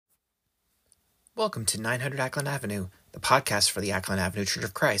Welcome to 900 Ackland Avenue, the podcast for the Ackland Avenue Church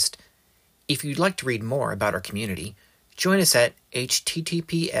of Christ. If you'd like to read more about our community, join us at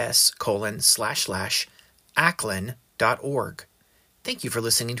https://ackland.org. Thank you for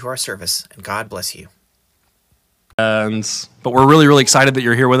listening to our service, and God bless you. But we're really excited that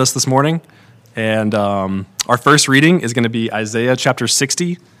you're here with us this morning. And our first reading is going to be Isaiah chapter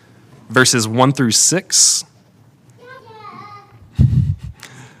 60, verses 1 through 6.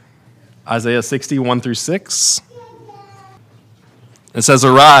 Isaiah 60, 1 through 6. It says,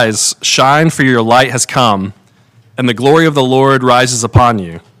 "Arise, shine, for your light has come, and the glory of the Lord rises upon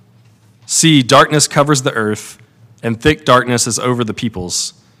you. See, darkness covers the earth, and thick darkness is over the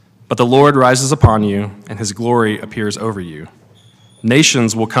peoples. But the Lord rises upon you, and his glory appears over you.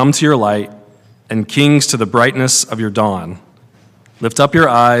 Nations will come to your light, and kings to the brightness of your dawn. Lift up your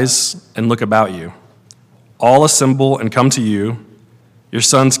eyes and look about you. All assemble and come to you. Your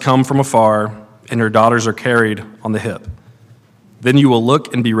sons come from afar, and your daughters are carried on the hip. Then you will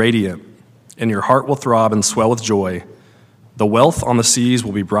look and be radiant, and your heart will throb and swell with joy. The wealth on the seas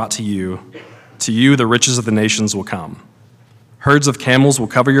will be brought to you. To you the riches of the nations will come. Herds of camels will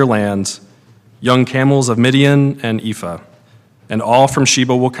cover your land, young camels of Midian and Ephah, and all from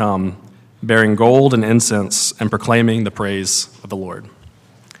Sheba will come, bearing gold and incense and proclaiming the praise of the Lord."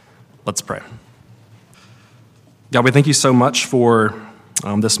 Let's pray. God, we thank you so much for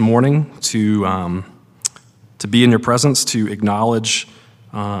this morning to be in your presence, to acknowledge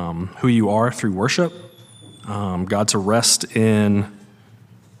who you are through worship. God, to rest in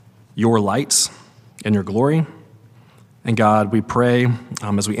your light and your glory. And God, we pray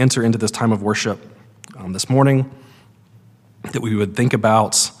as we enter into this time of worship this morning that we would think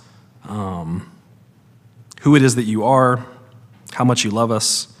about who it is that you are, how much you love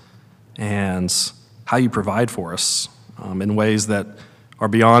us, and how you provide for us in ways that are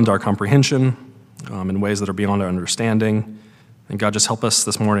beyond our comprehension, in ways that are beyond our understanding. And God, just help us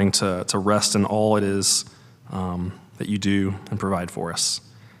this morning to rest in all it is that you do and provide for us.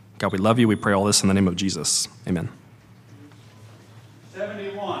 God, we love you. We pray all this in the name of Jesus. Amen.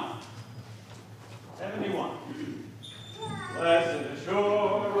 71. Blessed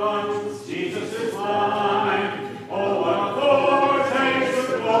assurance, Jesus is mine. Oh, what a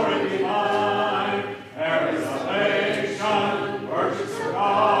foretaste of glory divine. There is salvation, purchase of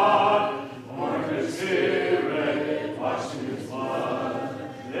God, born of his Spirit, washed in his blood.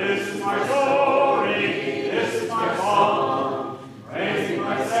 This is my story, this is my song, praising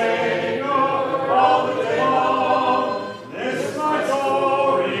my Savior all the day long. This is my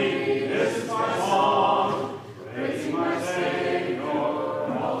story, this is my song, praising my Savior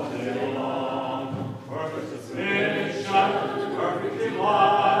all the day long. Perfect submission, perfect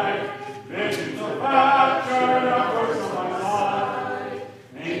delight, visions of rapture are first on my side.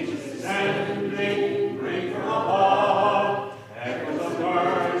 Angels descending, ring from above, echoes of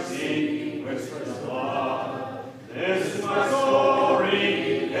mercy, whispers of love. This is my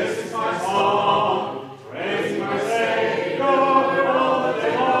story, this is my song, praising my Savior all the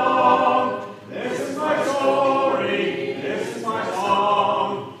day long. This is my story, this is my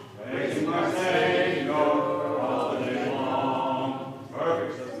song, praising my Savior all the day long.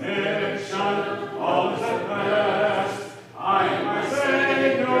 Perfect submission, all is at rest. I am my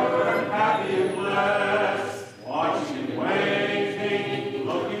Savior, and happy and blessed, watching and waiting,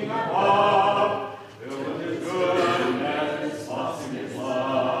 looking above, filled with his goodness, lost in his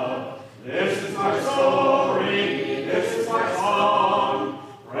love. This is my story, this is my song,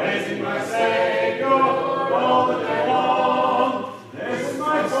 praising my Savior all the day long. This is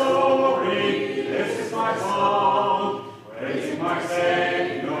my story, this is my song, praising my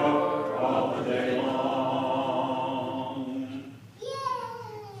Savior all the day long.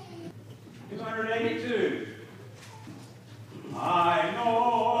 282. I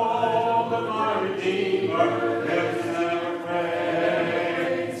know that my Redeemer lives and never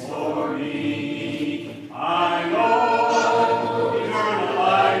fails for me. I know eternal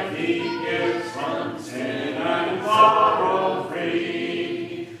life he gives from sin and sorrow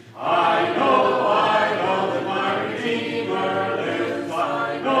free. I know that my Redeemer lives. I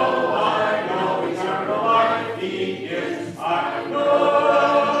know eternal life he gives. I know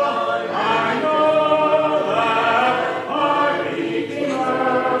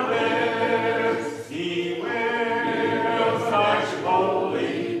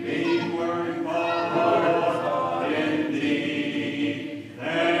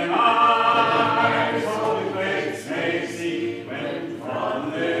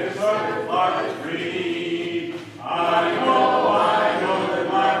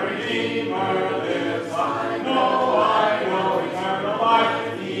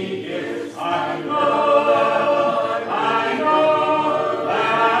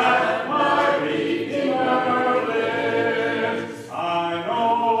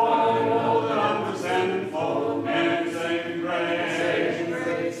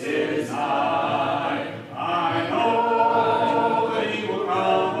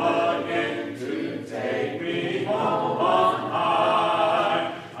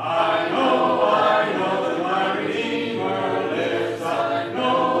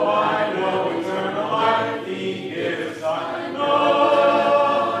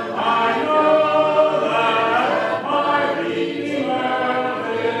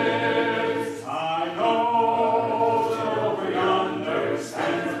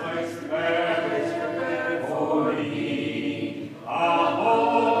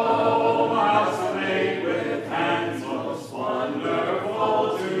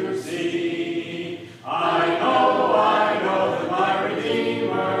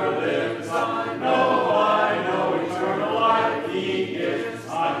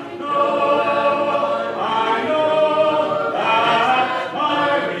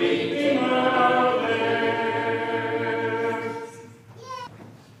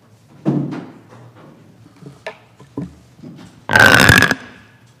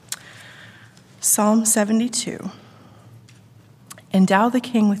Psalm 72. Endow the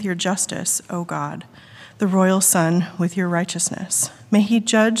king with your justice, O God, the royal son with your righteousness. May he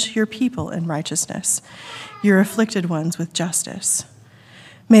judge your people in righteousness, your afflicted ones with justice.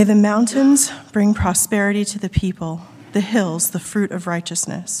 May the mountains bring prosperity to the people, the hills the fruit of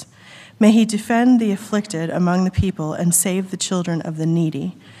righteousness. May he defend the afflicted among the people and save the children of the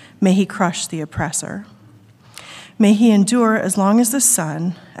needy. May he crush the oppressor. May he endure as long as the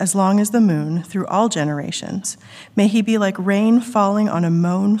sun, as long as the moon, through all generations. May he be like rain falling on a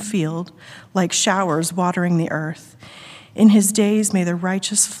mown field, like showers watering the earth. In his days may the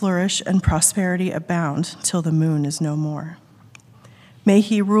righteous flourish and prosperity abound till the moon is no more. May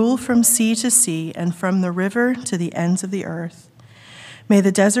he rule from sea to sea and from the river to the ends of the earth. May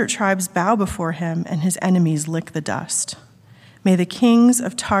the desert tribes bow before him and his enemies lick the dust. May the kings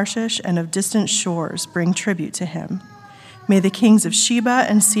of Tarshish and of distant shores bring tribute to him. May the kings of Sheba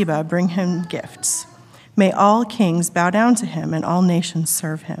and Seba bring him gifts. May all kings bow down to him and all nations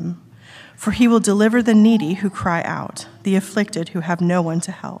serve him. For he will deliver the needy who cry out, the afflicted who have no one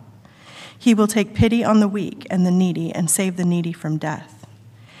to help. He will take pity on the weak and the needy and save the needy from death.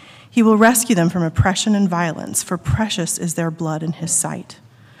 He will rescue them from oppression and violence, for precious is their blood in his sight.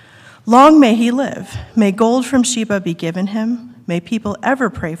 Long may he live. May gold from Sheba be given him. May people ever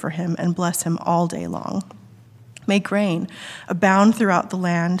pray for him and bless him all day long. May grain abound throughout the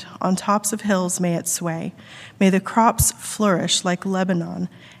land. On tops of hills may it sway. May the crops flourish like Lebanon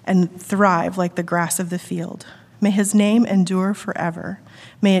and thrive like the grass of the field. May his name endure forever.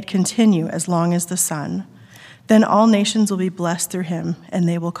 May it continue as long as the sun. Then all nations will be blessed through him, and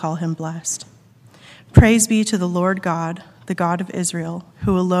they will call him blessed. Praise be to the Lord God, the God of Israel,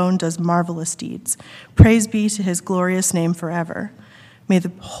 who alone does marvelous deeds. Praise be to his glorious name forever. May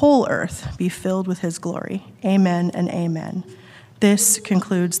the whole earth be filled with his glory. Amen and amen. This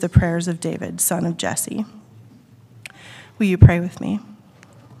concludes the prayers of David, son of Jesse. Will you pray with me?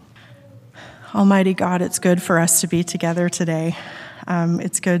 Almighty God, it's good for us to be together today.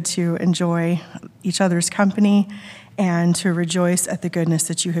 It's good to enjoy each other's company and to rejoice at the goodness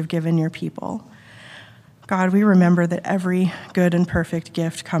that you have given your people. God, we remember that every good and perfect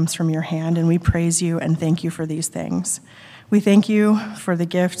gift comes from your hand, and we praise you and thank you for these things. We thank you for the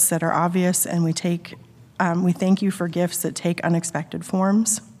gifts that are obvious, and we thank you for gifts that take unexpected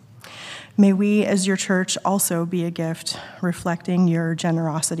forms. May we, as your church, also be a gift reflecting your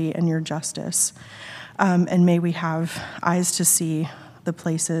generosity and your justice. And may we have eyes to see the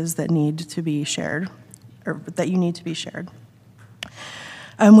places that need to be shared, or that you need to be shared.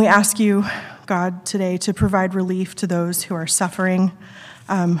 We ask you, God, today to provide relief to those who are suffering.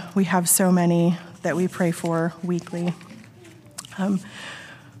 We have so many that we pray for weekly.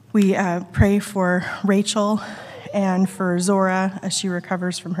 We pray for Rachel and for Zora as she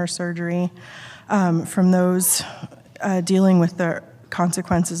recovers from her surgery, from those dealing with the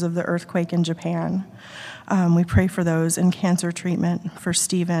consequences of the earthquake in Japan. We pray for those in cancer treatment, for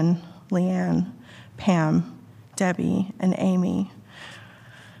Stephen, Leanne, Pam, Debbie, and Amy.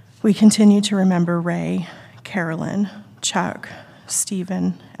 We continue to remember Ray, Carolyn, Chuck,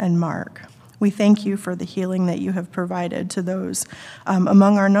 Stephen, and Mark. We thank you for the healing that you have provided to those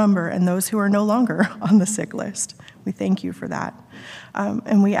among our number and those who are no longer on the sick list. We thank you for that.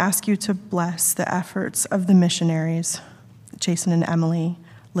 And we ask you to bless the efforts of the missionaries, Jason and Emily,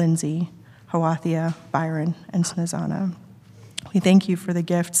 Lindsay, Hawathia, Byron, and Snezana. We thank you for the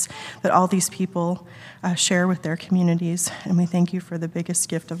gifts that all these people share with their communities, and we thank you for the biggest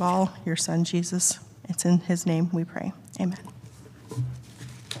gift of all, your son, Jesus. It's in his name we pray. Amen.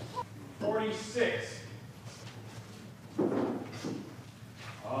 46.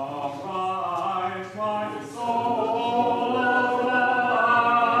 Arise, my soul, arise,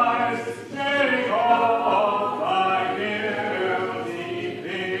 take off thy guilty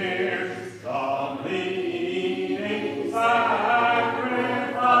fear, the bleeding sacrifice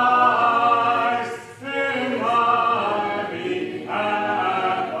in thy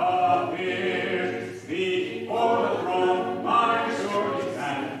behalf appears. Before the throne my surety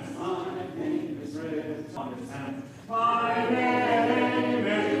stands, my name is written.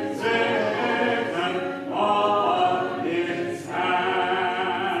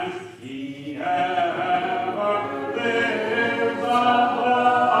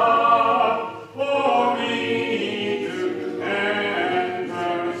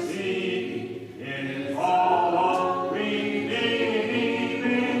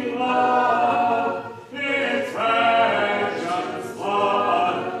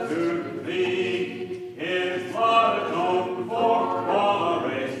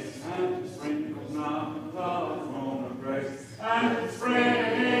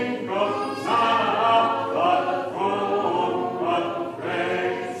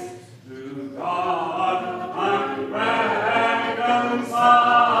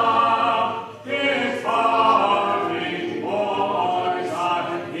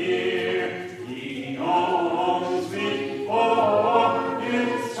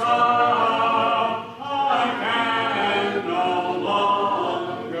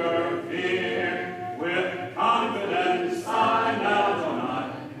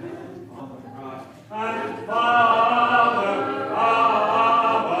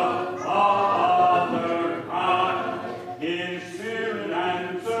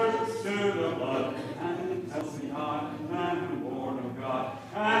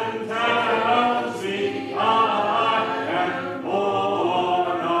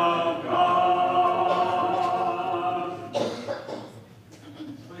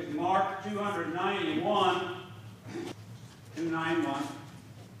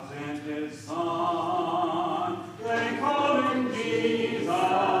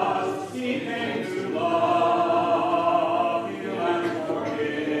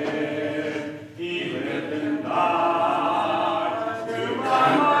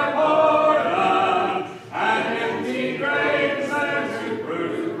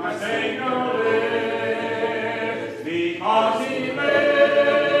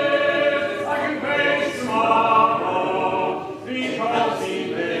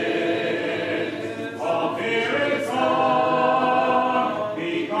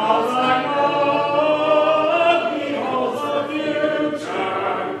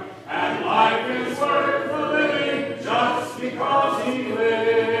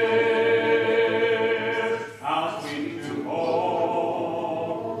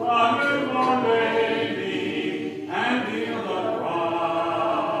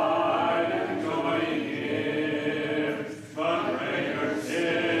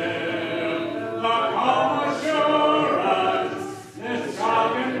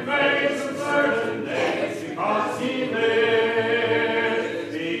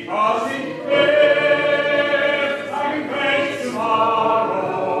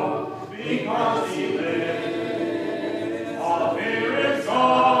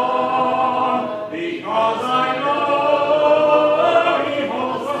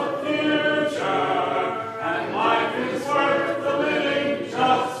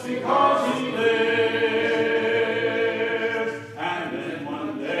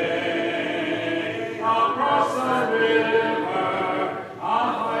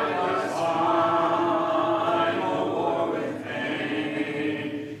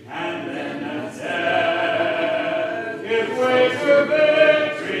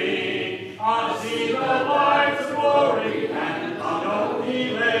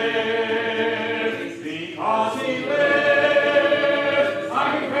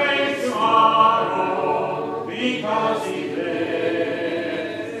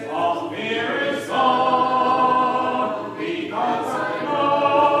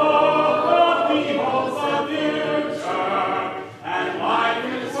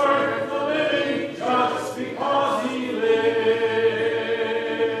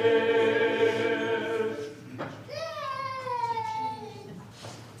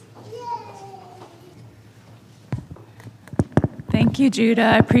 Thank you, Judah.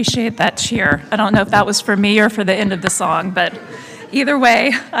 I appreciate that cheer. I don't know if that was for me or for the end of the song, but either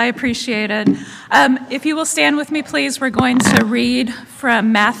way, I appreciate it. If you will stand with me, please, we're going to read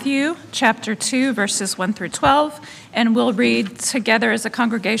from Matthew chapter 2, verses 1 through 12, and we'll read together as a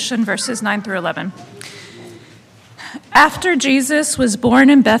congregation verses 9 through 11. After Jesus was born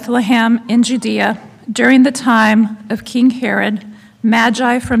in Bethlehem in Judea, during the time of King Herod,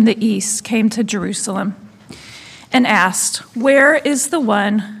 Magi from the east came to Jerusalem and asked, "Where is the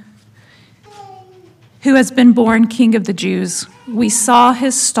one who has been born King of the Jews? We saw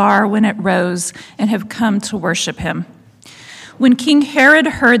his star when it rose and have come to worship him." When King Herod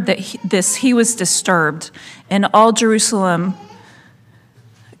heard this, he was disturbed, and all Jerusalem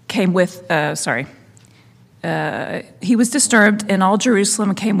came with, he was disturbed, and all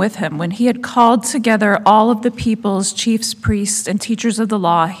Jerusalem came with him. When he had called together all of the people's chiefs, priests, and teachers of the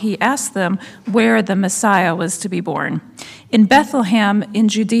law, he asked them where the Messiah was to be born. "In Bethlehem in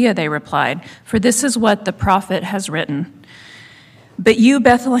Judea," they replied, "for this is what the prophet has written. But you,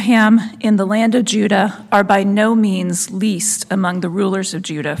 Bethlehem, in the land of Judah, are by no means least among the rulers of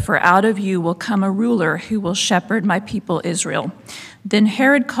Judah, for out of you will come a ruler who will shepherd my people Israel." Then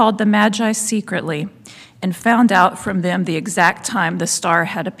Herod called the Magi secretly and found out from them the exact time the star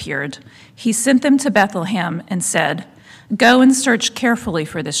had appeared. He sent them to Bethlehem and said, "Go and search carefully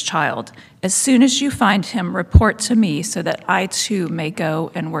for this child. As soon as you find him, report to me so that I too may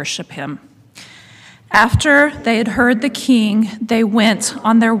go and worship him." After they had heard the king, they went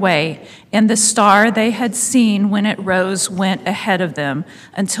on their way, and the star they had seen when it rose went ahead of them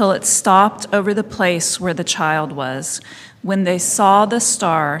until it stopped over the place where the child was. When they saw the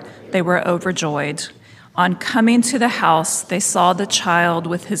star, they were overjoyed. On coming to the house, they saw the child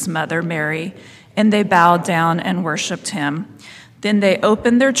with his mother Mary, and they bowed down and worshiped him. Then they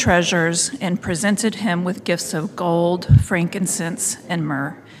opened their treasures and presented him with gifts of gold, frankincense, and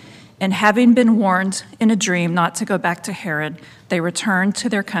myrrh. And having been warned in a dream not to go back to Herod, they returned to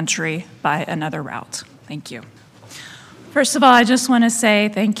their country by another route. Thank you. First of all, I just want to say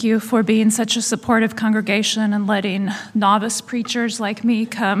thank you for being such a supportive congregation and letting novice preachers like me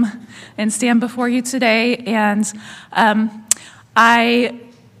come and stand before you today. And I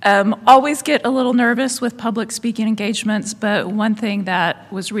always get a little nervous with public speaking engagements, but one thing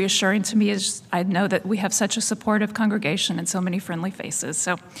that was reassuring to me is I know that we have such a supportive congregation and so many friendly faces,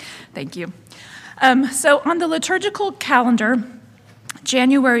 so thank you. So on the liturgical calendar,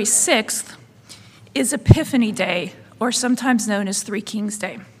 January 6th is Epiphany Day, or sometimes known as Three Kings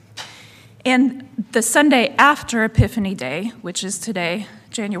Day. And the Sunday after Epiphany Day, which is today,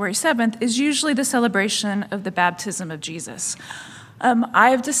 January 7th, is usually the celebration of the baptism of Jesus.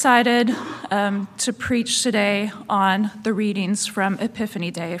 I've decided to preach today on the readings from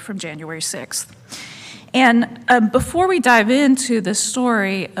Epiphany Day from January 6th. And before we dive into the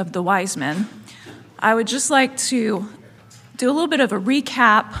story of the wise men, I would just like to do a little bit of a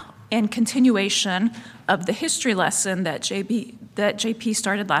recap and continuation of the history lesson that JP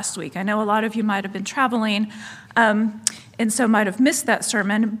started last week. I know a lot of you might have been traveling and so might have missed that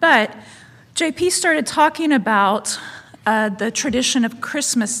sermon, but JP started talking about the tradition of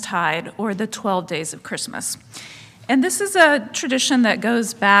Christmastide, or the 12 days of Christmas. And this is a tradition that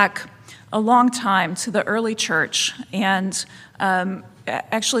goes back a long time to the early church, and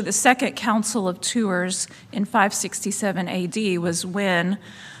actually the Second Council of Tours in 567 AD was when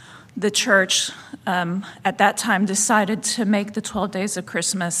the church at that time decided to make the 12 days of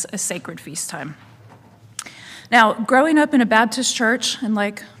Christmas a sacred feast time. Now, growing up in a Baptist church, and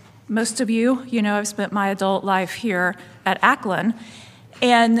like most of you, I've spent my adult life here at Acklen,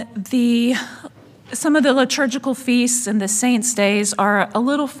 and some of the liturgical feasts and the saints' days are a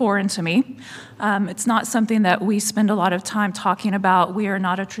little foreign to me. It's not something that we spend a lot of time talking about. We are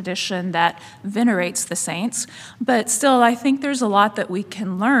not a tradition that venerates the saints, but still, I think there's a lot that we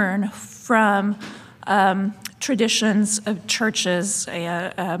can learn from traditions of churches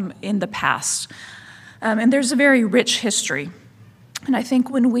in the past. And there's a very rich history. And I think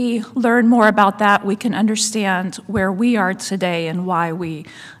when we learn more about that, we can understand where we are today and why we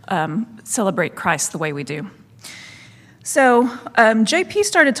celebrate Christ the way we do. So JP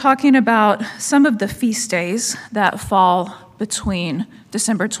started talking about some of the feast days that fall between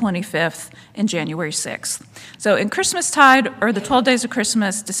December 25th and January 6th. So in Christmastide, or the 12 days of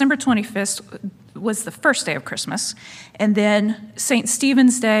Christmas, December 25th was the first day of Christmas. And then St.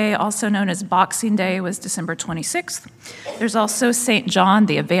 Stephen's Day, also known as Boxing Day, was December 26th. There's also St. John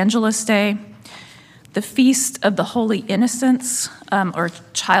the Evangelist Day, the Feast of the Holy Innocents, or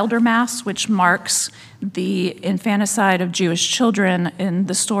Childermass, which marks the infanticide of Jewish children in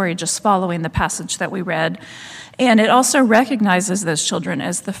the story just following the passage that we read. And it also recognizes those children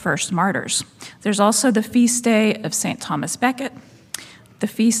as the first martyrs. There's also the feast day of St. Thomas Becket, the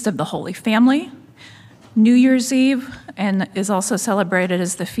Feast of the Holy Family, New Year's Eve, and is also celebrated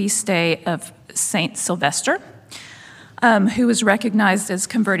as the feast day of St. Sylvester, who was recognized as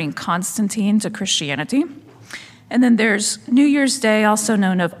converting Constantine to Christianity. And then there's New Year's Day, also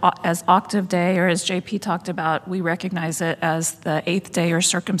known as Octave Day, or as JP talked about, we recognize it as the 8th day or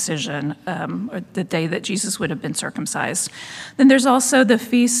circumcision, or the day that Jesus would have been circumcised. Then there's also the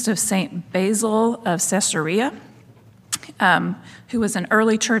feast of St. Basil of Caesarea, who was an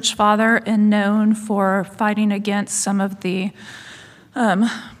early church father and known for fighting against some of the,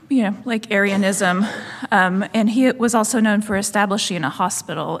 like Arianism. And he was also known for establishing a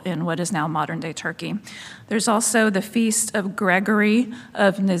hospital in what is now modern-day Turkey. There's also the feast of Gregory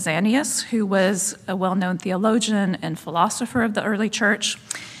of Nazianzus, who was a well-known theologian and philosopher of the early church.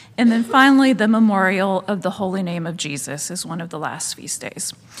 And then finally, the memorial of the Holy Name of Jesus is one of the last feast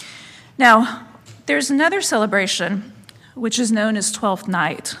days. Now, there's another celebration which is known as Twelfth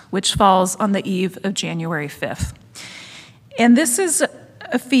Night, which falls on the eve of January 5th. And this is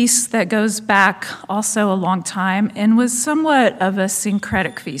a feast that goes back also a long time and was somewhat of a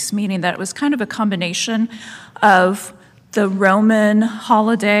syncretic feast, meaning that it was kind of a combination of the Roman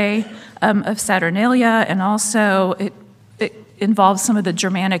holiday of Saturnalia, and also it involves some of the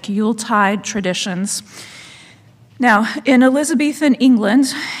Germanic Yuletide traditions. Now, in Elizabethan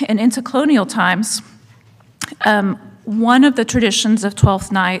England and into colonial times, One of the traditions of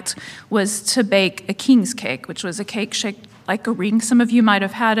Twelfth Night was to bake a king's cake, which was a cake shaped like a ring. Some of you might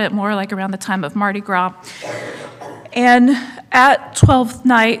have had it more like around the time of Mardi Gras. And at Twelfth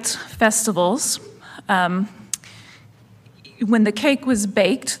Night festivals, when the cake was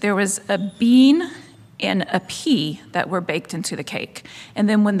baked, there was a bean and a pea that were baked into the cake. And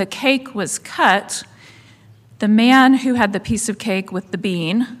then when the cake was cut, the man who had the piece of cake with the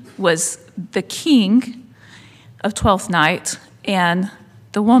bean was the king of Twelfth Night, and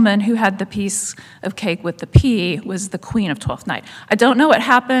the woman who had the piece of cake with the pea was the queen of Twelfth Night. I don't know what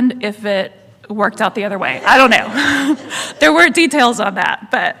happened if it worked out the other way. I don't know. There were details on that,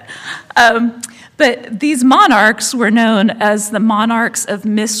 but these monarchs were known as the monarchs of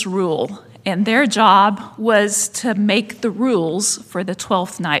misrule, and their job was to make the rules for the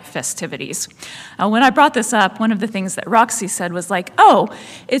Twelfth Night festivities. When I brought this up, one of the things that Roxy said was like, oh,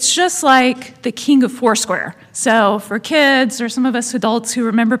 it's just like the king of Foursquare. So for kids or some of us adults who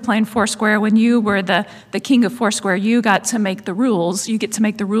remember playing Foursquare, when you were the king of Foursquare, you got to make the rules. You get to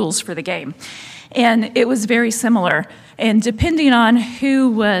make the rules for the game. And it was very similar. And depending on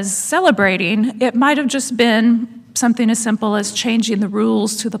who was celebrating, it might have just been something as simple as changing the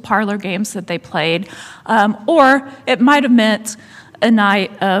rules to the parlor games that they played, or it might have meant a night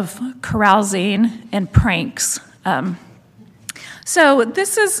of carousing and pranks. So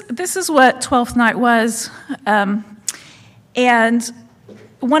this is what Twelfth Night was, and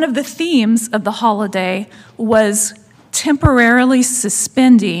one of the themes of the holiday was temporarily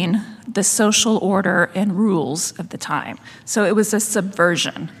suspending the social order and rules of the time. So it was a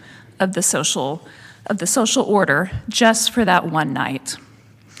subversion of the social order just for that one night.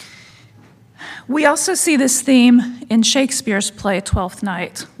 We also see this theme in Shakespeare's play Twelfth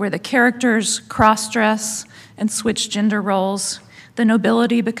Night, where the characters cross-dress and switch gender roles, the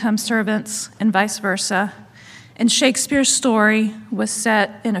nobility become servants, and vice versa. And Shakespeare's story was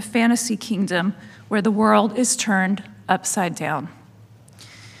set in a fantasy kingdom where the world is turned upside down.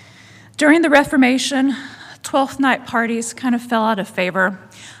 During the Reformation, Twelfth Night parties kind of fell out of favor.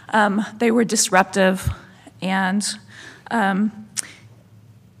 They were disruptive and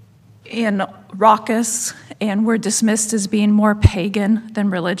raucous, and were dismissed as being more pagan than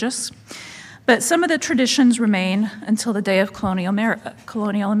religious. But some of the traditions remain until the day of colonial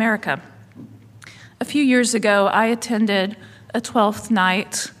America. A few years ago, I attended a Twelfth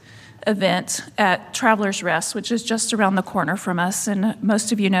Night event at Travelers Rest, which is just around the corner from us, and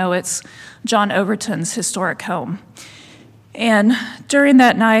most of you know it's John Overton's historic home. And during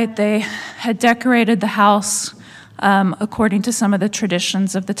that night, they had decorated the house according to some of the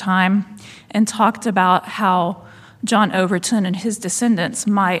traditions of the time, and talked about how John Overton and his descendants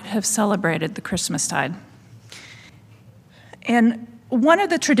might have celebrated the Christmastide. And one of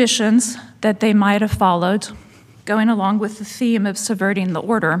the traditions that they might have followed, going along with the theme of subverting the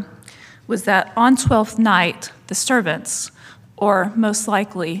order, was that on Twelfth Night, the servants, or most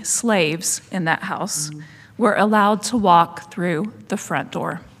likely slaves in that house, were allowed to walk through the front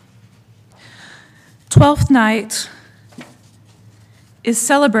door. Twelfth Night is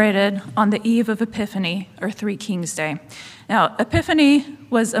celebrated on the eve of Epiphany, or Three Kings Day. Now, Epiphany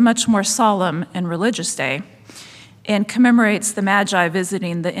was a much more solemn and religious day and commemorates the Magi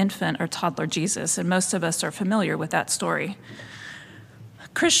visiting the infant or toddler Jesus, and most of us are familiar with that story.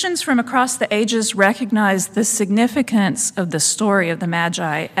 Christians from across the ages recognize the significance of the story of the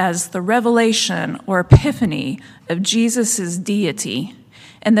Magi as the revelation or epiphany of Jesus' deity,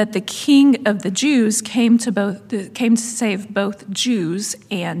 and that the King of the Jews came to save both Jews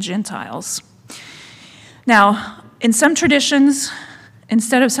and Gentiles. Now, in some traditions,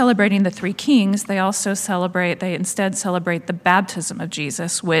 instead of celebrating the three kings, they instead celebrate the baptism of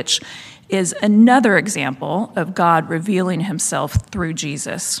Jesus, which is another example of God revealing himself through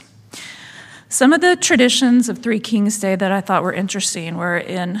Jesus. Some of the traditions of Three Kings Day that I thought were interesting were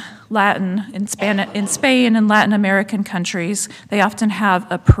in Spain and Latin American countries. They often have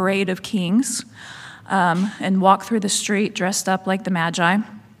a parade of kings and walk through the street dressed up like the Magi.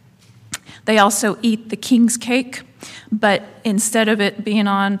 They also eat the king's cake, but instead of it being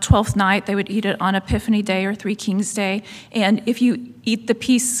on Twelfth Night, they would eat it on Epiphany Day or Three Kings Day. And if you get the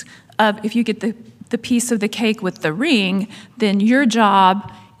piece of the cake with the ring, then your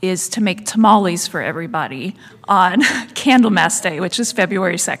job is to make tamales for everybody on Candlemas Day, which is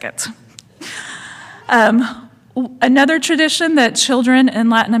February 2nd. Another tradition that children in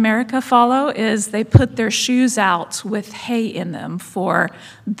Latin America follow is they put their shoes out with hay in them for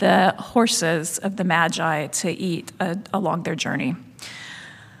the horses of the Magi to eat along their journey.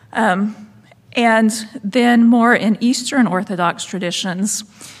 And then more in Eastern Orthodox traditions,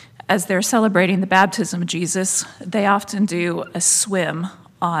 as they're celebrating the baptism of Jesus, they often do a swim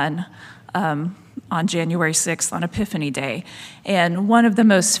on January 6th, on Epiphany Day. And one of the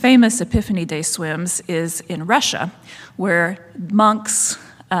most famous Epiphany Day swims is in Russia, where monks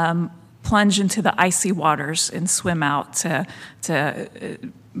plunge into the icy waters and swim out to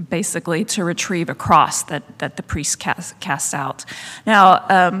basically to retrieve a cross that the priest casts out.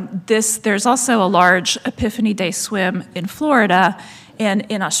 Now, there's also a large Epiphany Day swim in Florida and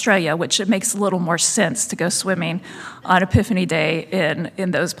in Australia, which it makes a little more sense to go swimming on Epiphany Day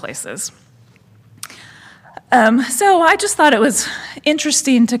in those places. So I just thought it was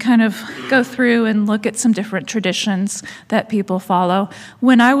interesting to kind of go through and look at some different traditions that people follow.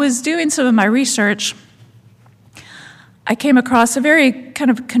 When I was doing some of my research, I came across a very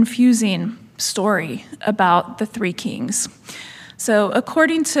kind of confusing story about the three kings. So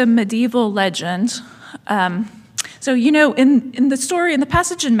according to medieval legend, in the story, in the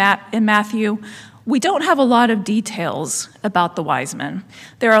passage in Matthew, we don't have a lot of details about the wise men.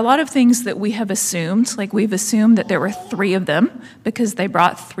 There are a lot of things that we have assumed, like we've assumed that there were three of them because they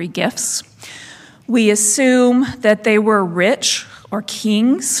brought three gifts. We assume that they were rich or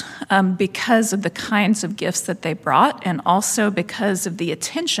kings because of the kinds of gifts that they brought, and also because of the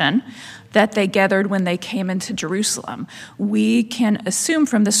attention that they gathered when they came into Jerusalem. We can assume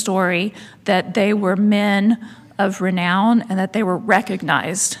from the story that they were men of renown and that they were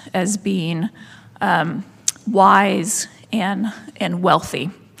recognized as being wise and wealthy.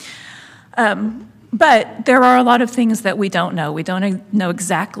 But there are a lot of things that we don't know. We don't know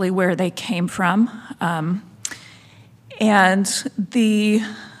exactly where they came from. And the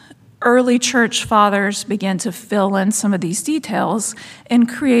early church fathers began to fill in some of these details and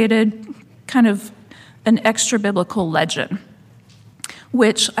created kind of an extra biblical legend,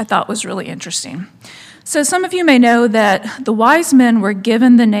 which I thought was really interesting. So some of you may know that the wise men were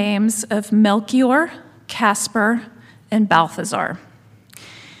given the names of Melchior, Caspar, and Balthazar.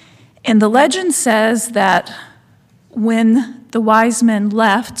 And the legend says that when the wise men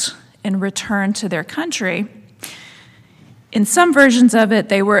left and returned to their country, in some versions of it,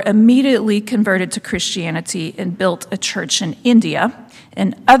 they were immediately converted to Christianity and built a church in India.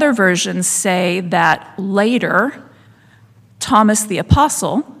 And other versions say that later, Thomas the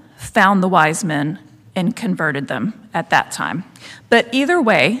Apostle found the wise men and converted them at that time. But either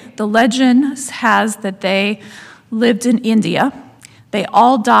way, the legend has that they lived in India. They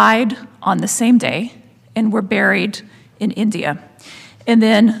all died on the same day and were buried in India. And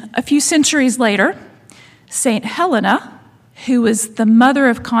then a few centuries later, St. Helena, who was the mother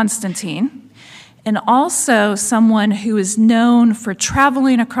of Constantine, and also someone who is known for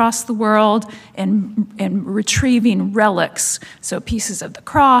traveling across the world and retrieving relics, so pieces of the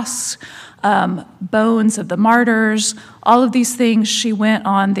cross, bones of the martyrs, all of these things. She went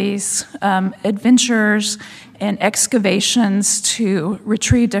on these adventures and excavations to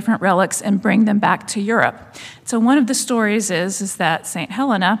retrieve different relics and bring them back to Europe. So one of the stories is that St.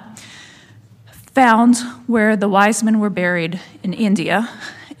 Helena found where the wise men were buried in India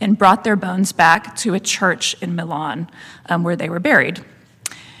and brought their bones back to a church in Milan where they were buried.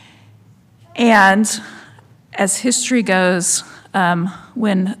 And as history goes,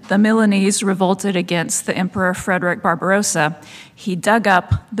 when the Milanese revolted against the Emperor Frederick Barbarossa, he dug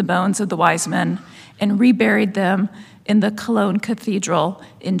up the bones of the wise men and reburied them in the Cologne Cathedral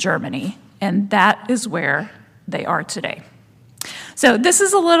in Germany. And that is where they are today. So this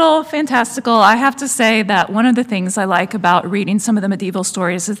is a little fantastical. I have to say that one of the things I like about reading some of the medieval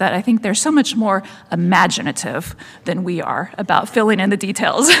stories is that I think they're so much more imaginative than we are about filling in the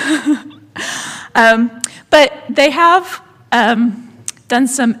details. But they have done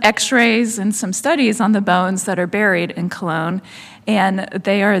some x-rays and some studies on the bones that are buried in Cologne, and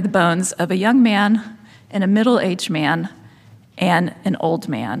they are the bones of a young man and a middle-aged man and an old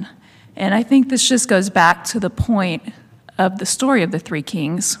man. And I think this just goes back to the point of the story of the three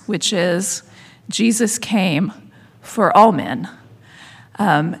kings, which is Jesus came for all men,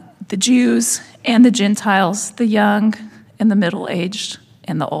 the Jews and the Gentiles, the young and the middle-aged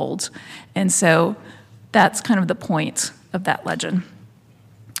and the old. And so that's kind of the point of that legend.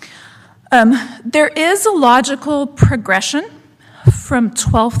 There is a logical progression from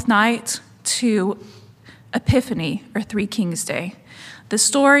Twelfth Night to Epiphany, or Three Kings Day. The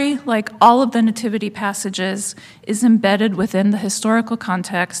story, like all of the nativity passages, is embedded within the historical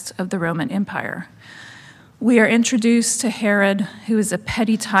context of the Roman Empire. We are introduced to Herod, who is a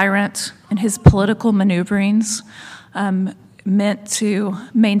petty tyrant, and his political maneuverings meant to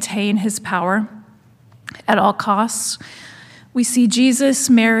maintain his power at all costs. We see Jesus,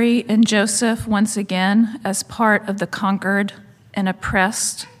 Mary, and Joseph once again as part of the conquered an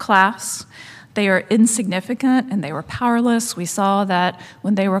oppressed class. They are insignificant and they were powerless. We saw that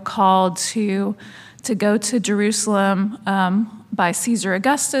when they were called to go to Jerusalem by Caesar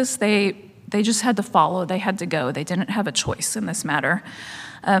Augustus, they just had to follow. They had to go. They didn't have a choice in this matter.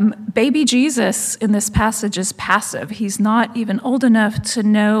 Baby Jesus in this passage is passive. He's not even old enough to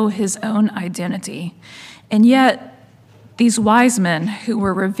know his own identity. And yet, these wise men who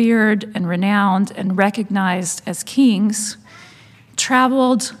were revered and renowned and recognized as kings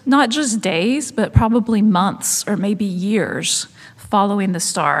traveled not just days, but probably months or maybe years following the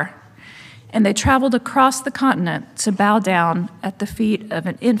star. And they traveled across the continent to bow down at the feet of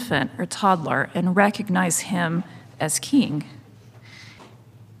an infant or toddler and recognize him as king.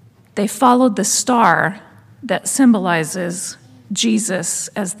 They followed the star that symbolizes Jesus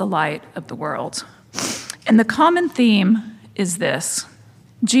as the light of the world. And the common theme is this: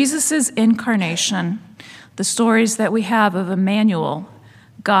 Jesus' incarnation, the stories that we have of Emmanuel,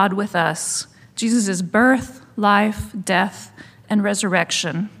 God with us, Jesus' birth, life, death, and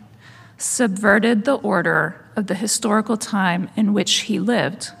resurrection, subverted the order of the historical time in which he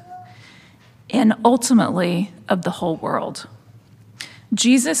lived, and ultimately of the whole world.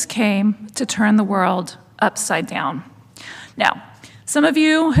 Jesus came to turn the world upside down. Now, some of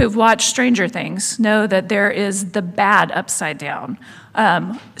you who've watched Stranger Things know that there is the bad upside down.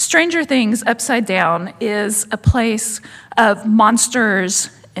 Stranger Things upside down is a place of monsters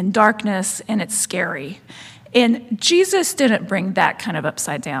and darkness, and it's scary. And Jesus didn't bring that kind of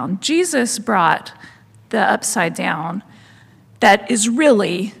upside down. Jesus brought the upside down that is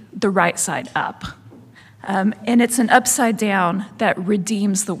really the right side up. And it's an upside down that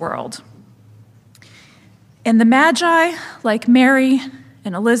redeems the world. And the Magi, like Mary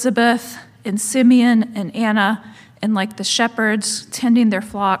and Elizabeth and Simeon and Anna, and like the shepherds tending their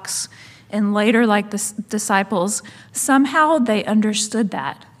flocks, and later like the disciples, somehow they understood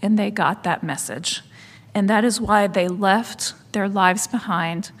that and they got that message. And that is why they left their lives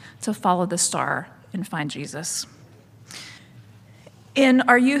behind to follow the star and find Jesus. In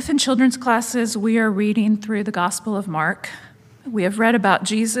our youth and children's classes, we are reading through the Gospel of Mark. We have read about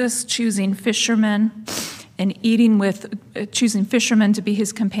Jesus choosing fishermen and choosing fishermen to be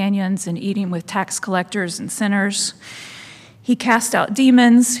his companions and eating with tax collectors and sinners. He cast out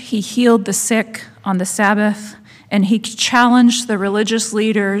demons, he healed the sick on the Sabbath, and he challenged the religious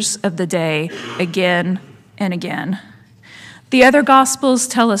leaders of the day again and again. The other Gospels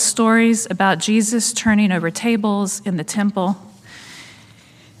tell us stories about Jesus turning over tables in the temple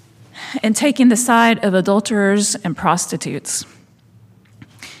and taking the side of adulterers and prostitutes.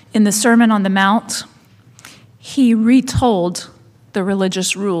 In the Sermon on the Mount, he retold the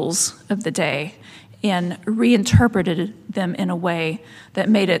religious rules of the day and reinterpreted them in a way that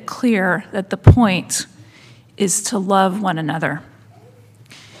made it clear that the point is to love one another.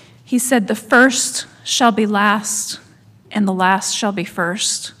 He said, "The first shall be last, and the last shall be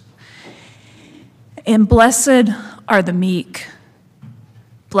first. And blessed are the meek,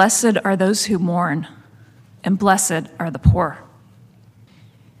 blessed are those who mourn, and blessed are the poor."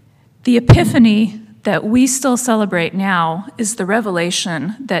 The Epiphany that we still celebrate now is the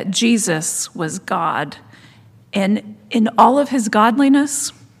revelation that Jesus was God. And in all of his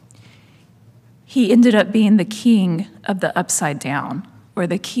godliness, he ended up being the king of the upside down, or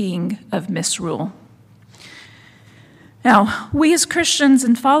the king of misrule. Now, we as Christians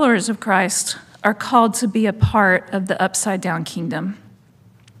and followers of Christ are called to be a part of the upside down kingdom.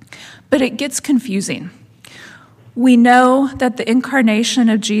 But it gets confusing. We know that the incarnation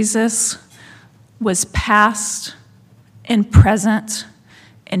of Jesus was past and present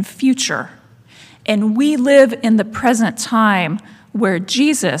and future. And we live in the present time where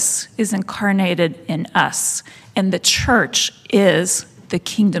Jesus is incarnated in us, and the church is the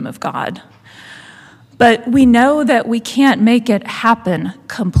kingdom of God. But we know that we can't make it happen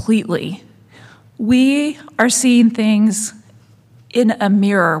completely. We are seeing things in a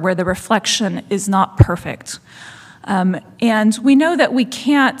mirror where the reflection is not perfect. And we know that we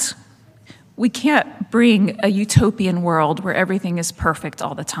can't bring a utopian world where everything is perfect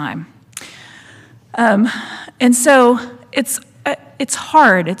all the time. And so it's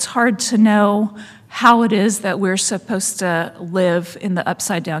hard. It's hard to know how it is that we're supposed to live in the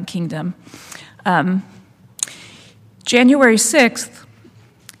upside down kingdom. January 6th,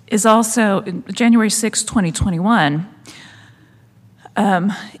 2021,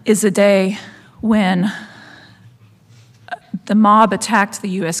 is a day when the mob attacked the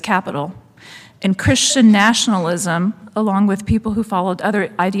U.S. Capitol. And Christian nationalism, along with people who followed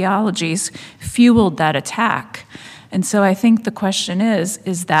other ideologies, fueled that attack. And so I think the question is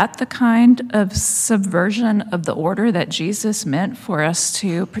that the kind of subversion of the order that Jesus meant for us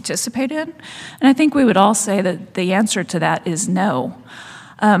to participate in? And I think we would all say that the answer to that is no.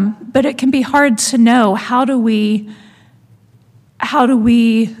 But it can be hard to know, how do we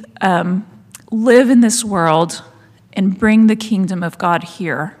live in this world and bring the kingdom of God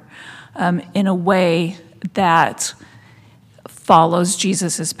here in a way that follows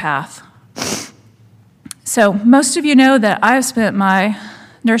Jesus' path. So most of you know that I've spent my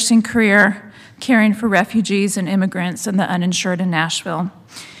nursing career caring for refugees and immigrants and the uninsured in Nashville.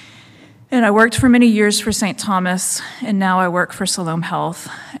 And I worked for many years for St. Thomas, and now I work for Siloam Health.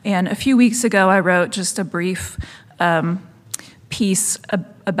 And a few weeks ago, I wrote just a brief piece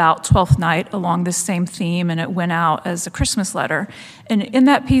about Twelfth Night along this same theme, and it went out as a Christmas letter. And in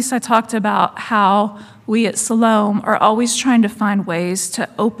that piece, I talked about how we at Siloam are always trying to find ways to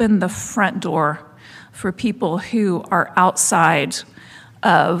open the front door for people who are outside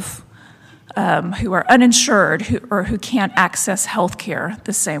of, who are uninsured or who can't access health care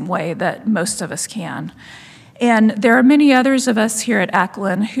the same way that most of us can. And there are many others of us here at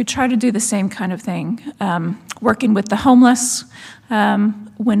Ackland who try to do the same kind of thing, working with the homeless.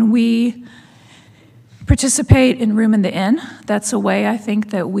 When we participate in Room in the Inn, that's a way I think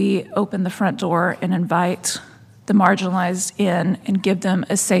that we open the front door and invite the marginalized in and give them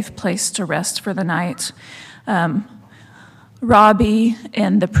a safe place to rest for the night. Robbie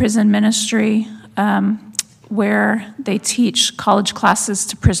and the prison ministry, where they teach college classes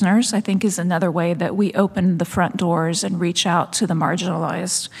to prisoners, I think is another way that we open the front doors and reach out to the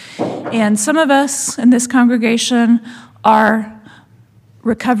marginalized. And some of us in this congregation are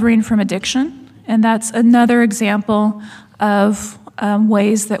recovering from addiction, and that's another example of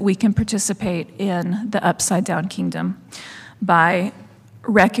ways that we can participate in the Upside Down Kingdom by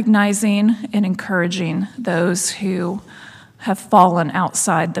recognizing and encouraging those who have fallen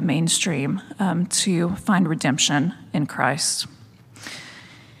outside the mainstream to find redemption in Christ.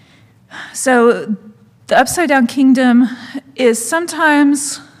 So the Upside Down Kingdom is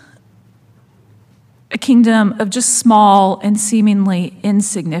sometimes a kingdom of just small and seemingly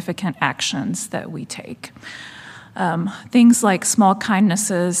insignificant actions that we take. Things like small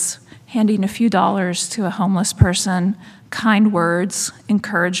kindnesses, handing a few dollars to a homeless person, kind words,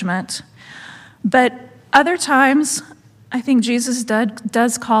 encouragement. But other times, I think Jesus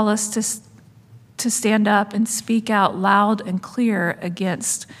does call us to stand up and speak out loud and clear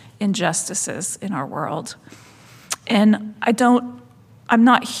against injustices in our world. And I'm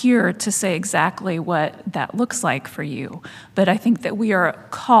not here to say exactly what that looks like for you, but I think that we are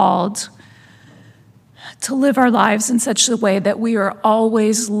called to live our lives in such a way that we are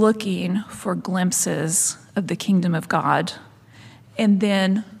always looking for glimpses of the kingdom of God, and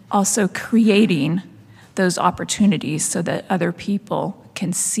then also creating those opportunities so that other people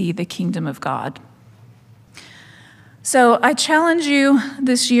can see the kingdom of God. So I challenge you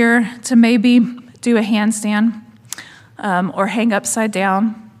this year to maybe do a handstand or hang upside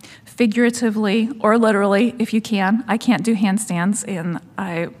down, figuratively or literally if you can. I can't do handstands, and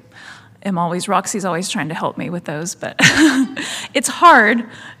Roxy's always trying to help me with those, but it's hard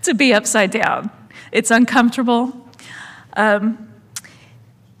to be upside down. It's uncomfortable. But,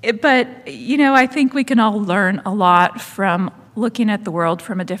 I think we can all learn a lot from looking at the world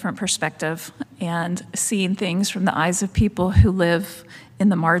from a different perspective and seeing things from the eyes of people who live in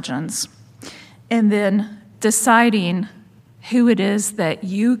the margins. And then deciding who it is that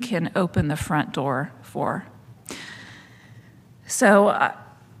you can open the front door for. So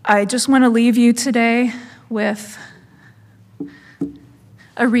I just want to leave you today with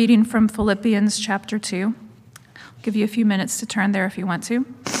a reading from Philippians chapter 2. I'll give you a few minutes to turn there if you want to.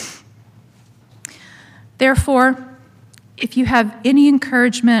 Therefore, if you have any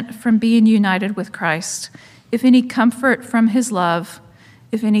encouragement from being united with Christ, if any comfort from his love,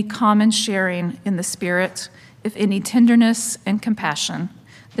 if any common sharing in the Spirit, if any tenderness and compassion,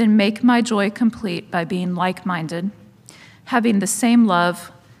 then make my joy complete by being like-minded, having the same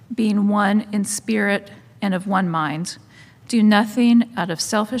love, being one in spirit and of one mind. Do nothing out of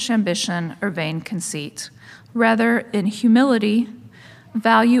selfish ambition or vain conceit. Rather, in humility,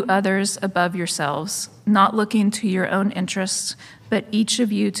 value others above yourselves, not looking to your own interests, but each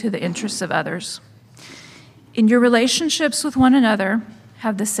of you to the interests of others. In your relationships with one another,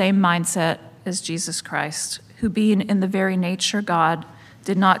 have the same mindset as Jesus Christ, who being in the very nature God,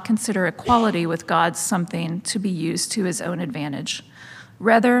 did not consider equality with God something to be used to his own advantage.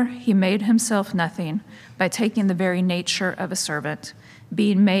 Rather, he made himself nothing by taking the very nature of a servant,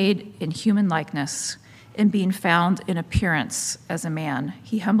 being made in human likeness, and being found in appearance as a man.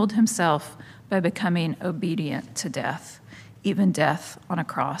 He humbled himself by becoming obedient to death, even death on a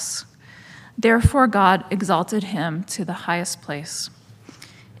cross. Therefore God exalted him to the highest place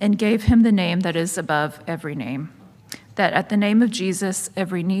and gave him the name that is above every name, that at the name of Jesus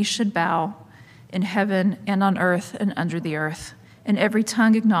every knee should bow in heaven and on earth and under the earth, and every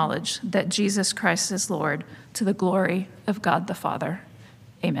tongue acknowledge that Jesus Christ is Lord, to the glory of God the Father.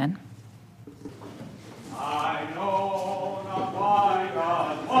 Amen. I know not why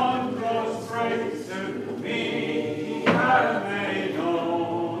God wondrous grace to me he hath made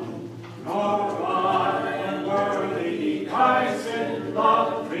known, nor why unworthy he Christ in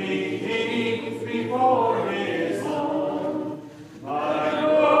love beneath before his own. But I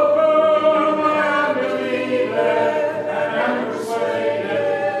know firm and believe it, and am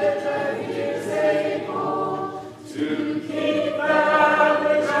persuaded that he is able to keep that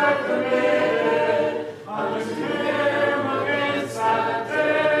which I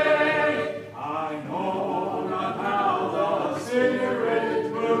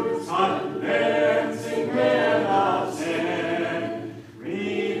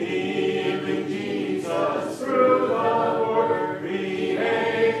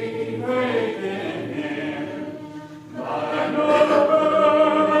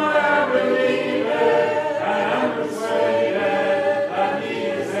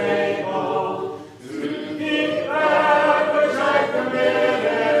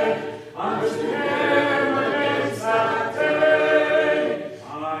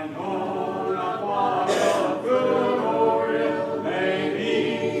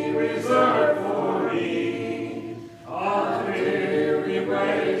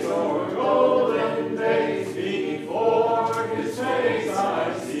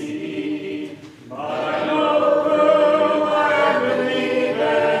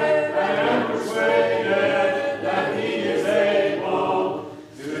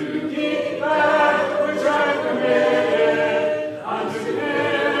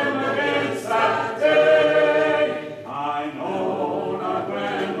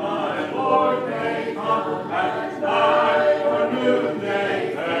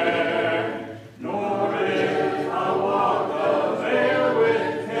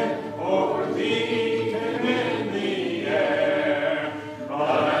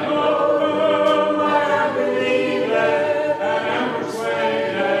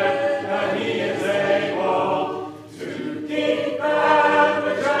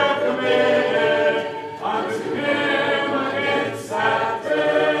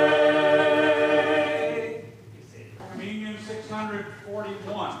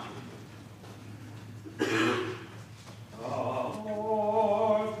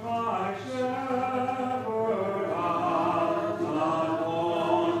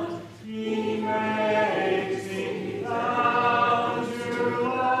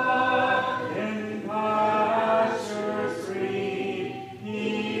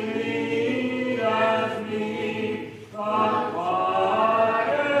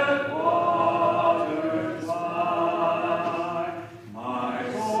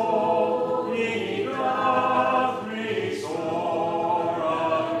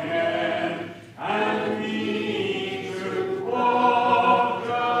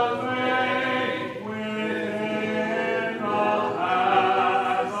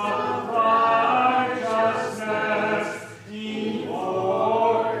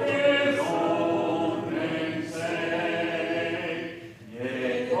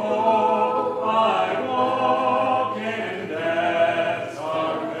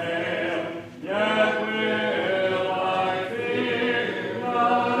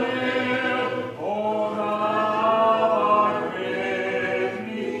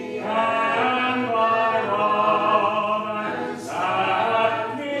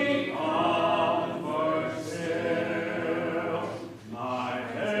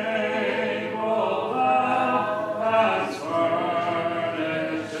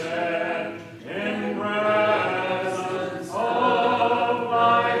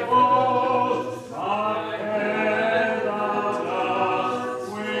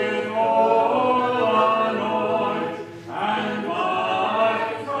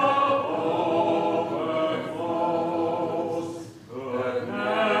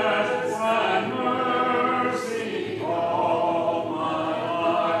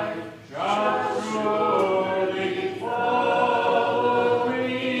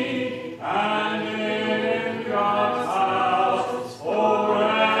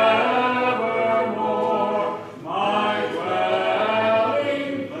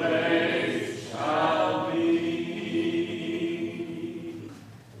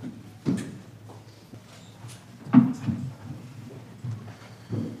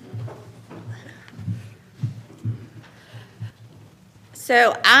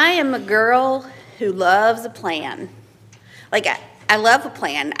So I am a girl who loves a plan. Like, I love a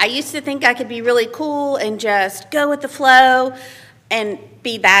plan. I used to think I could be really cool and just go with the flow and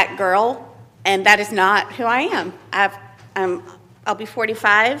be that girl, and that is not who I am. I'll be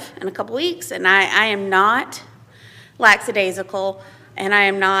 45 in a couple weeks, and I am not lackadaisical, and I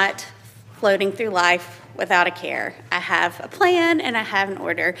am not floating through life without a care. I have a plan, and I have an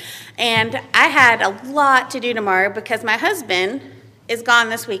order. And I had a lot to do tomorrow because my husband is gone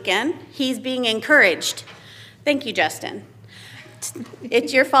this weekend. He's being encouraged. Thank you, Justin.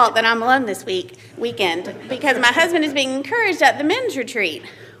 It's your fault that I'm alone this weekend because my husband is being encouraged at the men's retreat,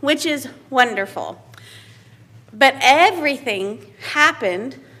 which is wonderful. But everything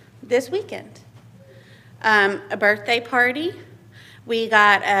happened this weekend. A birthday party. We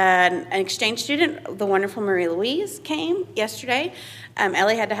got an exchange student, the wonderful Marie Louise, came yesterday.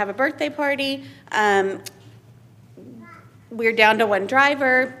 Ellie had to have a birthday party. We're down to one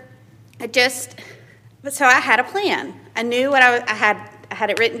driver. So I had a plan. I knew what I had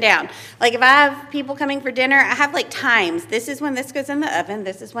it written down. Like if I have people coming for dinner, I have like times. This is when this goes in the oven.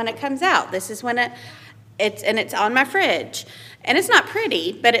 This is when it comes out. This is when it's on my fridge. And it's not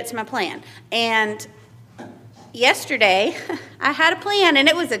pretty, but it's my plan. And yesterday, I had a plan, and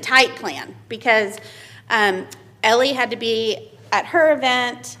it was a tight plan because Ellie had to be at her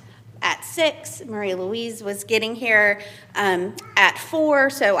event at 6. Marie Louise was getting here at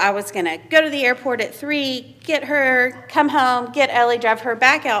 4, so I was going to go to the airport at 3, get her, come home, get Ellie, drive her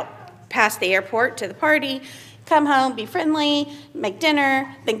back out past the airport to the party, come home, be friendly, make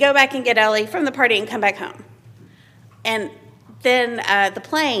dinner, then go back and get Ellie from the party and come back home. And then the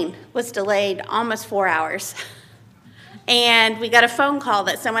plane was delayed almost 4 hours. And we got a phone call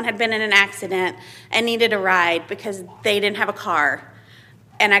that someone had been in an accident and needed a ride because they didn't have a car.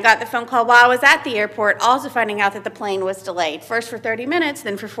 And I got the phone call while I was at the airport, also finding out that the plane was delayed. First for 30 minutes,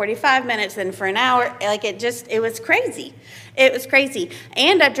 then for 45 minutes, then for an hour. Like it was crazy. It was crazy.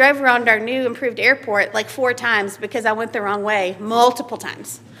 And I drove around our new improved airport like 4 times because I went the wrong way multiple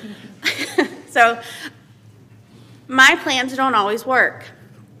times. So my plans don't always work.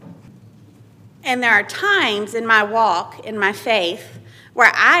 And there are times in my walk, in my faith,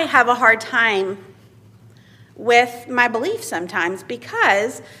 where I have a hard time with my belief sometimes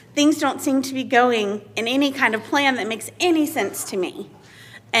because things don't seem to be going in any kind of plan that makes any sense to me.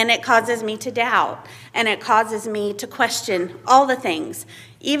 And it causes me to doubt, and it causes me to question all the things.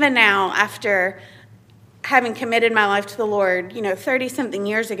 Even now, after having committed my life to the Lord, 30-something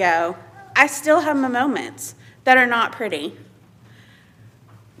years ago, I still have my moments that are not pretty.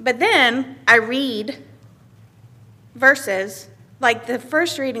 But then I read verses like the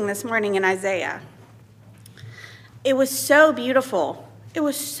first reading this morning in Isaiah. It was so beautiful. It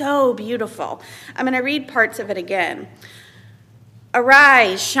was so beautiful. I'm going to read parts of it again.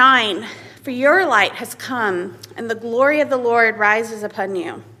 Arise, shine, for your light has come, and the glory of the Lord rises upon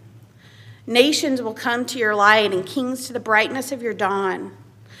you. Nations will come to your light, and kings to the brightness of your dawn.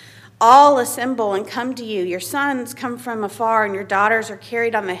 All assemble and come to you. Your sons come from afar, and your daughters are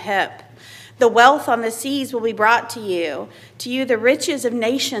carried on the hip. The wealth on the seas will be brought to you. To you the riches of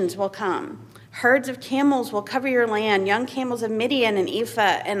nations will come. Herds of camels will cover your land, young camels of Midian and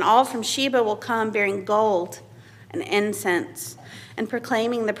Ephah, and all from Sheba will come bearing gold and incense and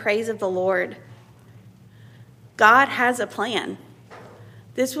proclaiming the praise of the Lord. God has a plan.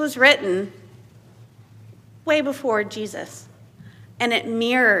 This was written way before Jesus, and it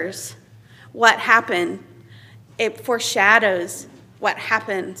mirrors what happened. It foreshadows what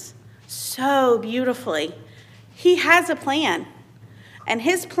happens so beautifully. He has a plan, and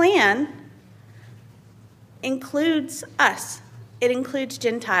his plan includes us. It includes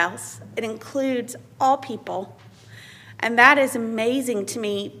Gentiles. It includes all people. And that is amazing to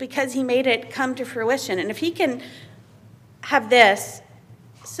me because he made it come to fruition. And if he can have this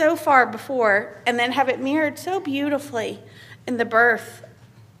so far before and then have it mirrored so beautifully in the birth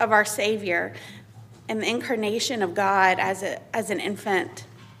of our Savior and the incarnation of God as an infant,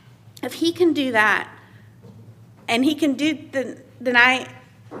 if he can do that, and he can do, then I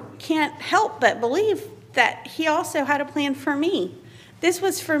can't help but believe that he also had a plan for me. This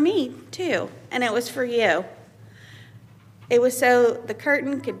was for me too, and it was for you. It was so the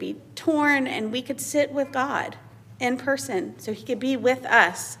curtain could be torn and we could sit with God in person, so he could be with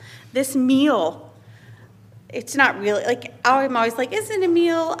us. This meal, it's not really, like, I'm always like, is it a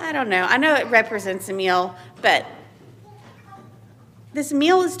meal? I don't know. I know it represents a meal, but this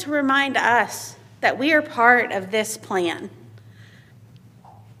meal is to remind us that we are part of this plan.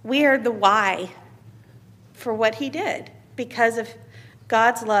 We are the why for what he did because of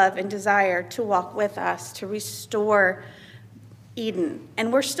God's love and desire to walk with us, to restore Eden,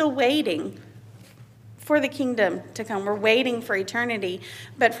 and we're still waiting for the kingdom to come. We're waiting for eternity.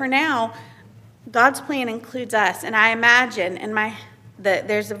 But for now, God's plan includes us. And I imagine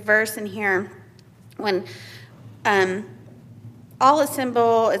there's a verse in here when all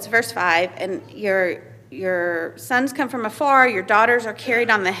assemble, it's verse 5, and your sons come from afar, your daughters are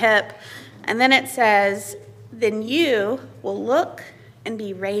carried on the hip. And then it says, then you will look and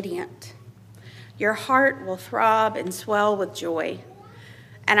be radiant. Your heart will throb and swell with joy.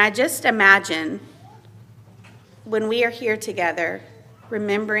 And I just imagine when we are here together,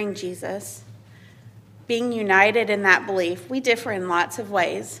 remembering Jesus, being united in that belief. We differ in lots of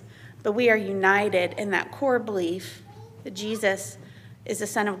ways, but we are united in that core belief that Jesus is the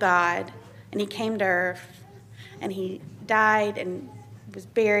Son of God, and he came to earth, and he died and was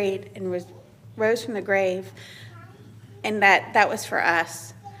buried and rose from the grave, and that was for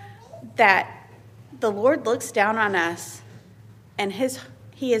us. That the Lord looks down on us, and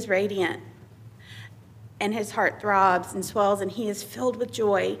he is radiant, and his heart throbs and swells, and he is filled with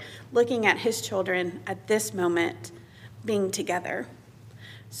joy looking at his children at this moment being together.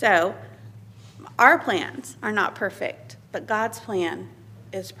 So our plans are not perfect, but God's plan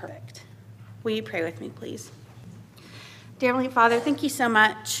is perfect. Will you pray with me, please? Dear Heavenly Father, thank you so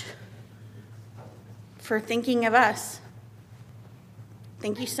much for thinking of us.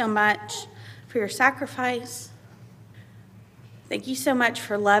 Thank you so much for your sacrifice. Thank you so much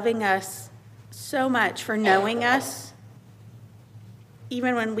for loving us so much, for knowing us,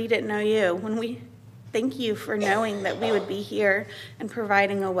 even when we didn't know you. Thank you for knowing that we would be here and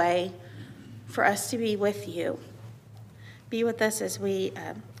providing a way for us to be with you. Be with us as we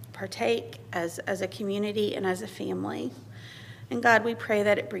partake as a community and as a family. And God, we pray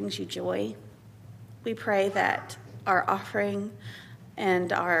that it brings you joy. We pray that our offering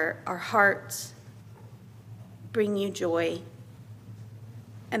and our hearts bring you joy,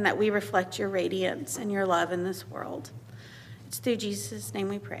 and that we reflect your radiance and your love in this world. It's through Jesus' name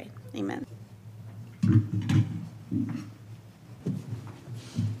we pray. Amen.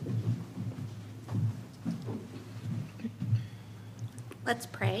 Let's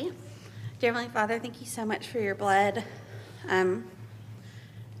pray. Dear Heavenly Father, thank you so much for your blood.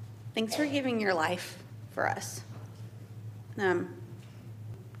 Thanks for giving your life for us.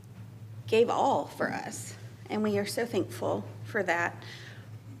 Gave all for us, and we are so thankful for that.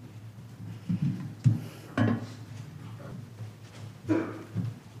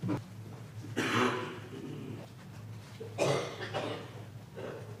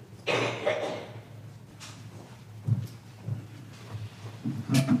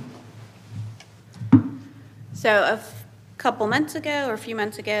 So a couple months ago, or a few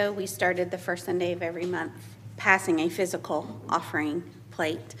months ago, we started the first Sunday of every month passing a physical offering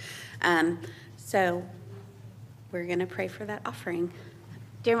plate. So we're going to pray for that offering.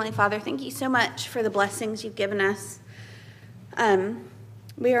 Dear Heavenly Father, thank you so much for the blessings you've given us.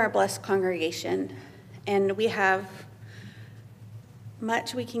 We are a blessed congregation, and we have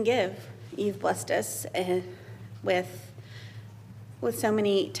much we can give. You've blessed us with so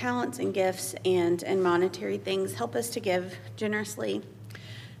many talents and gifts and monetary things. Help us to give generously.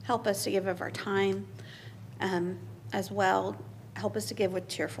 Help us to give of our time as well. Help us to give with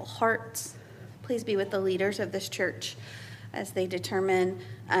cheerful hearts. Please be with the leaders of this church as they determine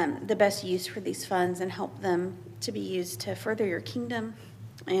the best use for these funds, and help them to be used to further your kingdom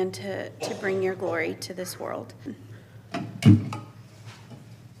and to bring your glory to this world.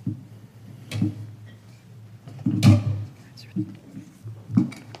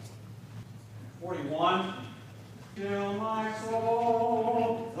 Till my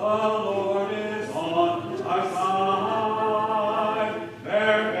soul, the Lord is on my side.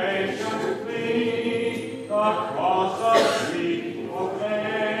 Bear patiently the cross of grief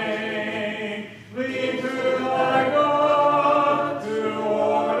proclaim. Lead to thy God to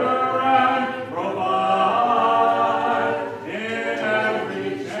order and provide. In every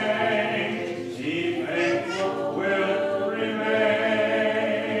change, he faithful will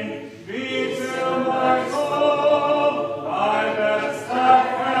remain. Be till my soul, thy best and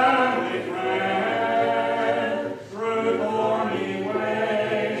family friend, through thorny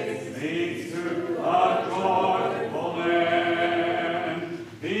ways leads to a joyful land.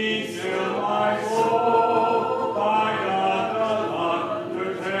 Be still my soul, thy God doth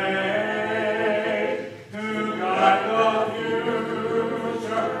undertake to guide the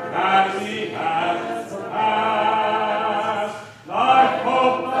future as he has the past. Thy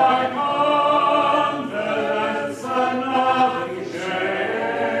hope, thy confidence, and nothing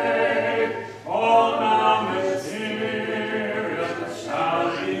shake. All now mysterious shall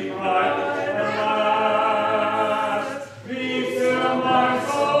be bright at last. Be still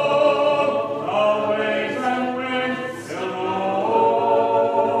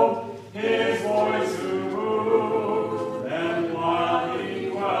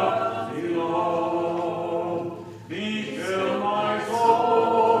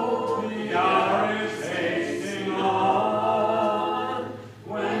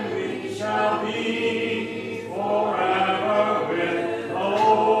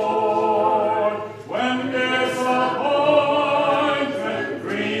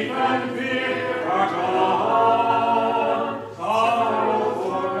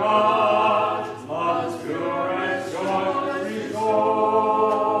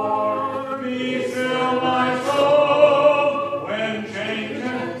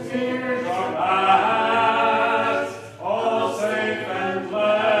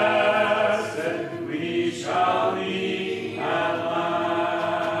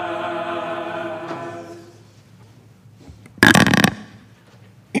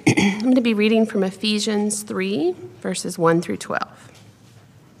I'm going to be reading from Ephesians 3, verses 1 through 12.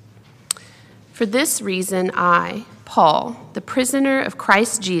 For this reason, I, Paul, the prisoner of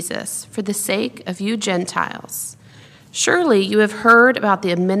Christ Jesus, for the sake of you Gentiles, surely you have heard about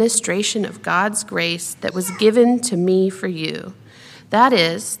the administration of God's grace that was given to me for you. That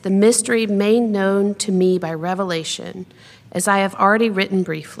is, the mystery made known to me by revelation, as I have already written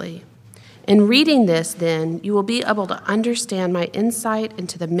briefly. In reading this, then, you will be able to understand my insight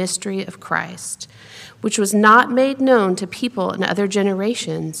into the mystery of Christ, which was not made known to people in other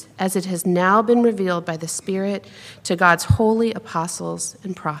generations, as it has now been revealed by the Spirit to God's holy apostles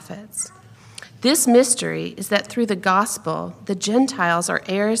and prophets. This mystery is that through the gospel, the Gentiles are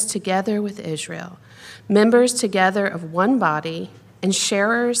heirs together with Israel, members together of one body, and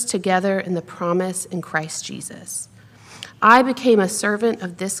sharers together in the promise in Christ Jesus. I became a servant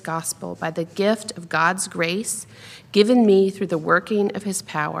of this gospel by the gift of God's grace given me through the working of his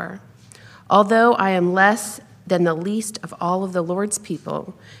power. Although I am less than the least of all of the Lord's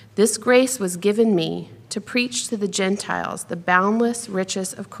people, this grace was given me to preach to the Gentiles the boundless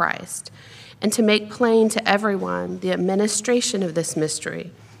riches of Christ, and to make plain to everyone the administration of this mystery,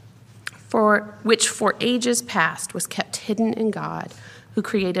 for which for ages past was kept hidden in God, who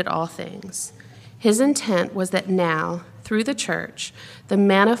created all things. His intent was that now, through the church, the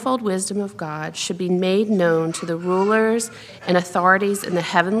manifold wisdom of God should be made known to the rulers and authorities in the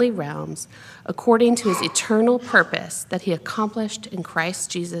heavenly realms, according to his eternal purpose that he accomplished in Christ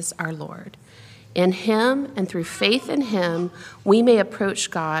Jesus our Lord. In him and through faith in him, we may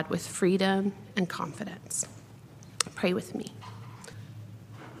approach God with freedom and confidence. Pray with me.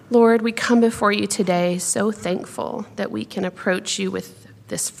 Lord, we come before you today so thankful that we can approach you with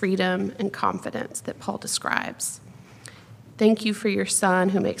this freedom and confidence that Paul describes. Thank you for your Son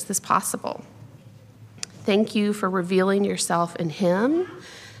who makes this possible. Thank you for revealing yourself in him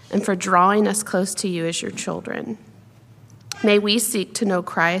and for drawing us close to you as your children. May we seek to know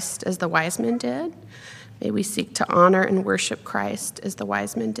Christ as the wise men did. May we seek to honor and worship Christ as the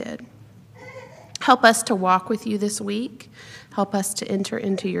wise men did. Help us to walk with you this week. Help us to enter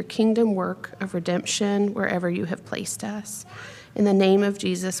into your kingdom work of redemption wherever you have placed us. In the name of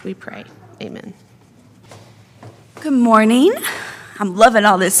Jesus we pray. Amen. Good morning. I'm loving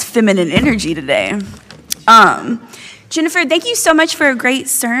all this feminine energy today. Jennifer, thank you so much for a great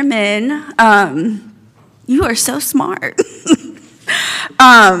sermon. You are so smart.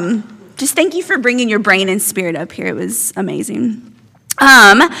 Just thank you for bringing your brain and spirit up here. It was amazing.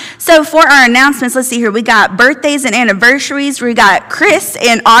 So for our announcements, let's see here. We got birthdays and anniversaries. We got Chris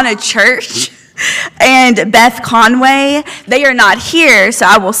and Anna Church and Beth Conway. They are not here, so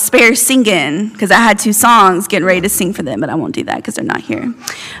I will spare singing because I had 2 songs getting ready to sing for them, but I won't do that because they're not here.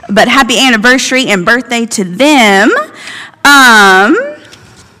 But happy anniversary and birthday to them.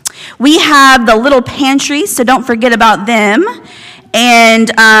 We have the little pantry, so don't forget about them. And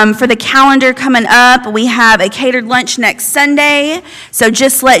for the calendar coming up, we have a catered lunch next Sunday, so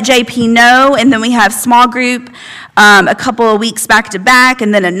just let JP know. And then we have small group a couple of weeks back to back,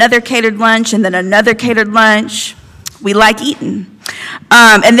 and then another catered lunch, and then another catered lunch. We like eating.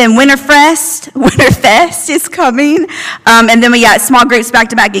 And then Winterfest is coming. And then we got small groups back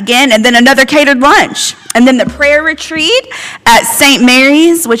to back again, and then another catered lunch. And then the prayer retreat at St.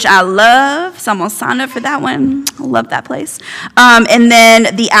 Mary's, which I love. So I'm going to sign up for that one. I love that place. And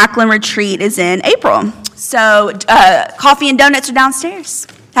then the Ackland retreat is in April. So coffee and donuts are downstairs.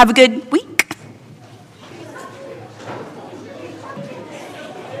 Have a good week.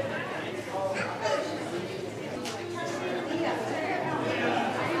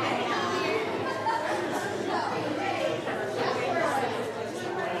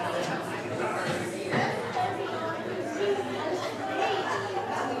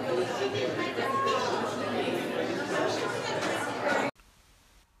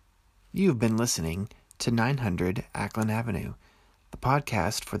 You've been listening to 900 Ackland Avenue, the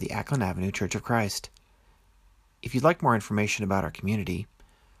podcast for the Ackland Avenue Church of Christ. If you'd like more information about our community,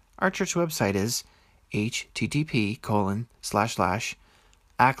 our church website is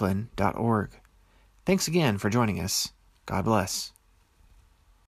http://ackland.org. Thanks again for joining us. God bless.